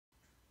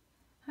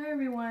Hi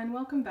everyone,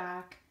 welcome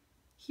back.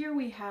 Here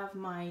we have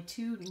my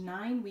two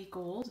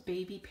 9-week-old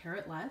baby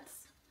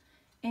parrotlets,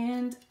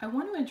 and I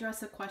want to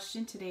address a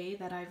question today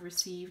that I've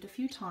received a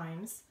few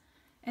times,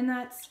 and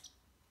that's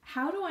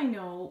how do I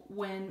know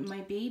when my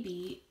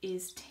baby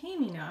is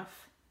tame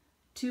enough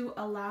to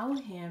allow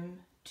him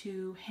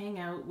to hang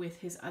out with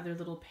his other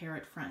little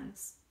parrot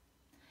friends?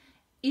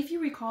 If you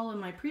recall in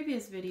my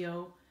previous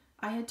video,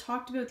 I had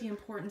talked about the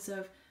importance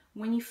of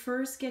when you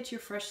first get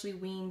your freshly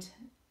weaned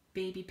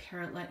baby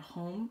parrotlet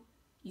home,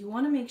 you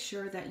want to make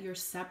sure that you're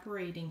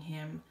separating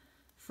him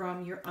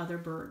from your other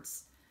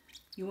birds.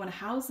 You want to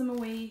house them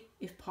away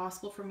if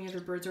possible from your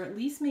other birds, or at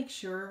least make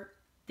sure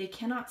they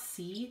cannot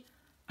see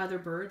other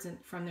birds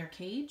from their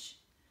cage.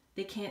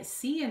 They can't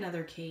see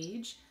another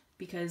cage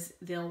because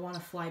they'll want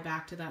to fly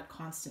back to that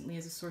constantly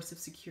as a source of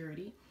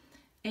security.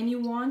 And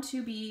you want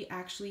to be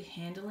actually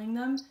handling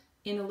them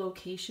in a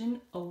location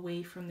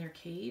away from their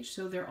cage,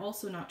 so they're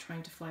also not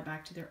trying to fly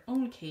back to their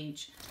own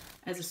cage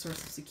as a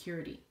source of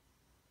security.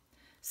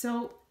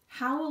 So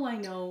how will I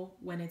know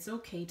when it's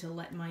okay to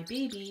let my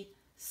baby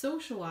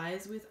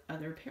socialize with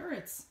other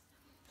parrots?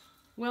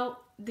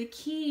 Well, the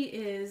key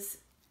is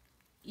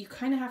you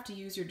kind of have to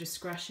use your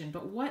discretion,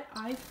 but what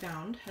I've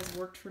found has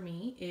worked for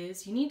me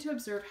is you need to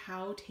observe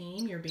how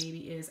tame your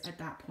baby is at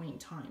that point in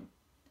time.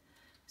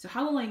 So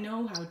how will I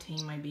know how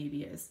tame my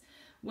baby is?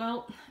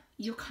 Well,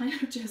 you'll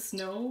kind of just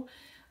know.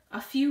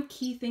 A few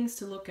key things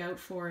to look out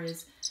for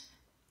is,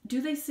 do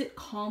they sit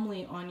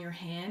calmly on your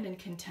hand and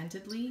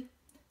contentedly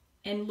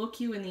and look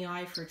you in the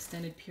eye for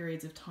extended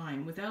periods of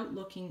time without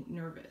looking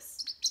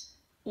nervous?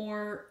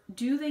 Or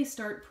do they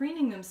start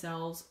preening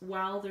themselves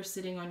while they're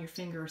sitting on your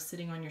finger or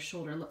sitting on your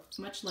shoulder,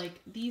 much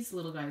like these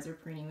little guys are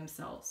preening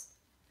themselves?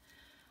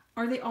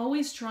 Are they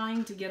always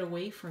trying to get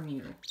away from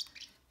you?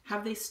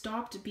 Have they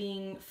stopped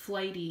being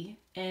flighty,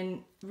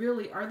 and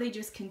really, are they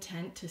just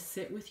content to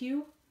sit with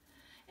you?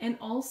 And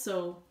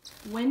also,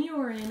 when you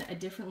are in a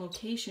different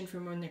location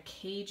from when their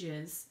cage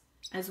is,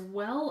 as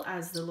well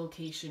as the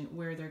location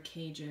where their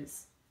cage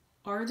is,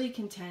 are they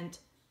content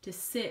to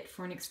sit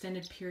for an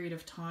extended period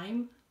of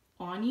time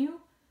on you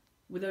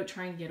without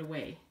trying to get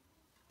away?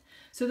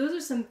 So those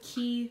are some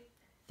key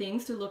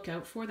things to look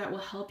out for that will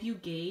help you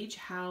gauge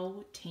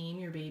how tame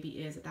your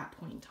baby is at that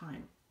point in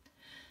time.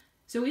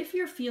 So if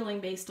you're feeling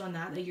based on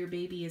that your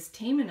baby is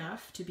tame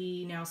enough to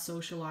be now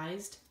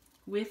socialized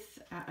with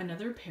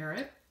another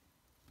parrot,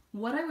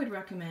 what I would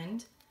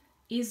recommend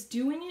is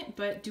doing it,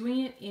 but doing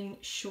it in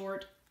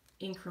short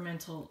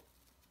incremental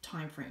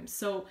time frames.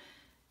 So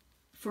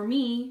for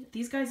me,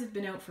 these guys have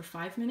been out for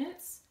 5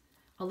 minutes.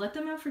 I'll let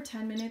them out for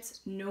 10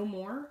 minutes, no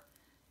more.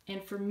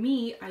 And for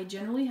me, I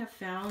generally have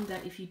found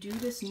that if you do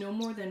this no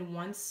more than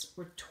once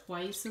or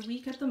twice a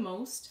week at the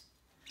most,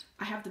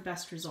 I have the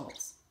best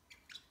results.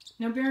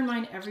 Now bear in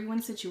mind,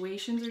 everyone's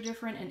situations are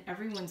different and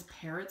everyone's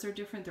parrots are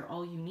different. They're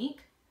all unique.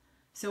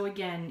 So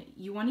again,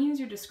 you want to use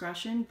your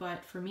discretion,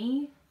 but for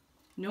me,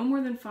 no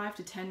more than 5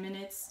 to 10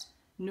 minutes,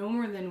 no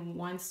more than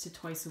once to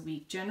twice a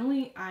week.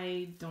 Generally,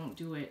 I don't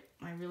do it.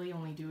 I really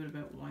only do it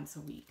about once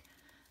a week.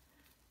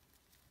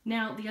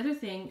 Now, the other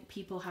thing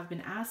people have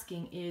been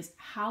asking is,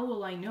 how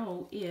will I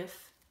know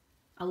if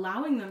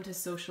allowing them to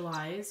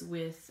socialize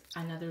with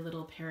another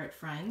little parrot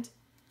friend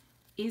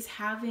is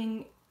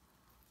having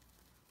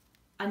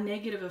a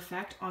negative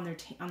effect on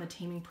the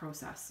taming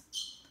process?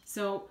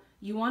 So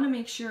you want to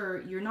make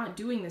sure you're not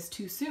doing this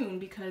too soon,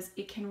 because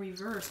it can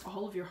reverse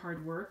all of your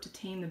hard work to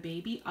tame the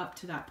baby up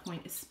to that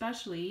point,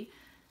 especially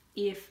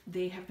if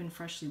they have been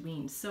freshly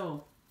weaned.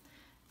 So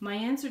my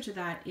answer to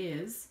that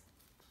is,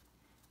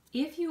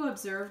 if you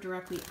observe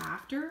directly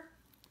after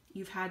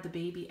you've had the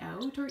baby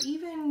out, or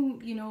even,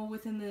 you know,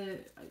 within the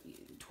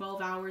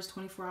 12 hours,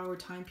 24-hour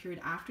time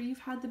period after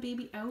you've had the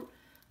baby out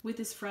with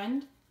his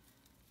friend,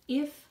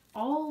 if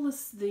all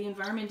the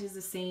environment is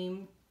the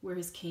same, where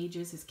his cage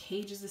is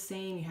the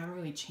same, you haven't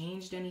really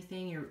changed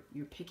anything,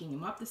 you're picking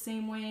him up the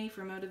same way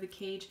from out of the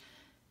cage.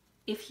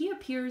 If he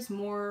appears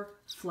more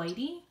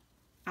flighty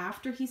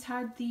after he's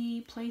had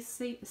the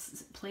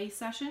play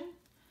session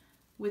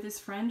with his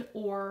friend,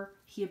 or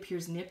he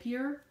appears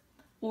nippier,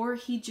 or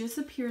he just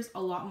appears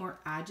a lot more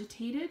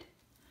agitated,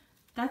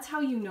 that's how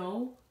you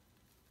know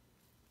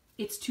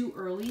it's too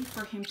early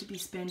for him to be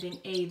spending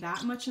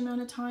that much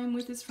amount of time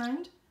with his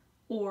friend,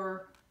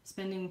 or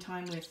spending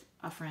time with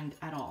a friend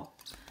at all.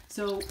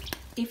 So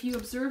if you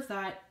observe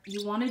that,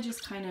 you want to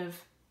just kind of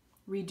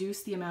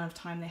reduce the amount of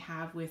time they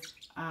have with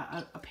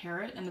a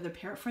parrot, another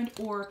parrot friend,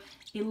 or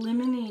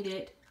eliminate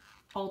it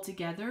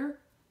altogether.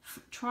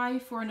 Try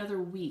for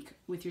another week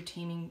with your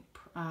taming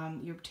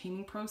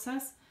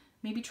process.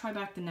 Maybe try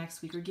back the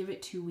next week, or give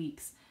it 2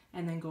 weeks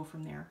and then go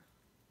from there.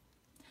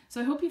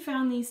 So I hope you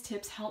found these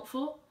tips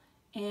helpful,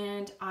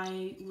 and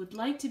I would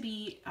like to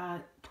be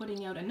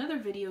putting out another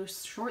video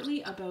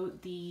shortly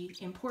about the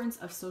importance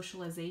of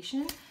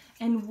socialization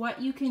and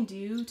what you can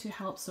do to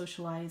help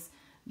socialize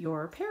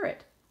your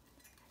parrot.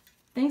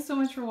 Thanks so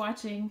much for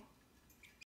watching.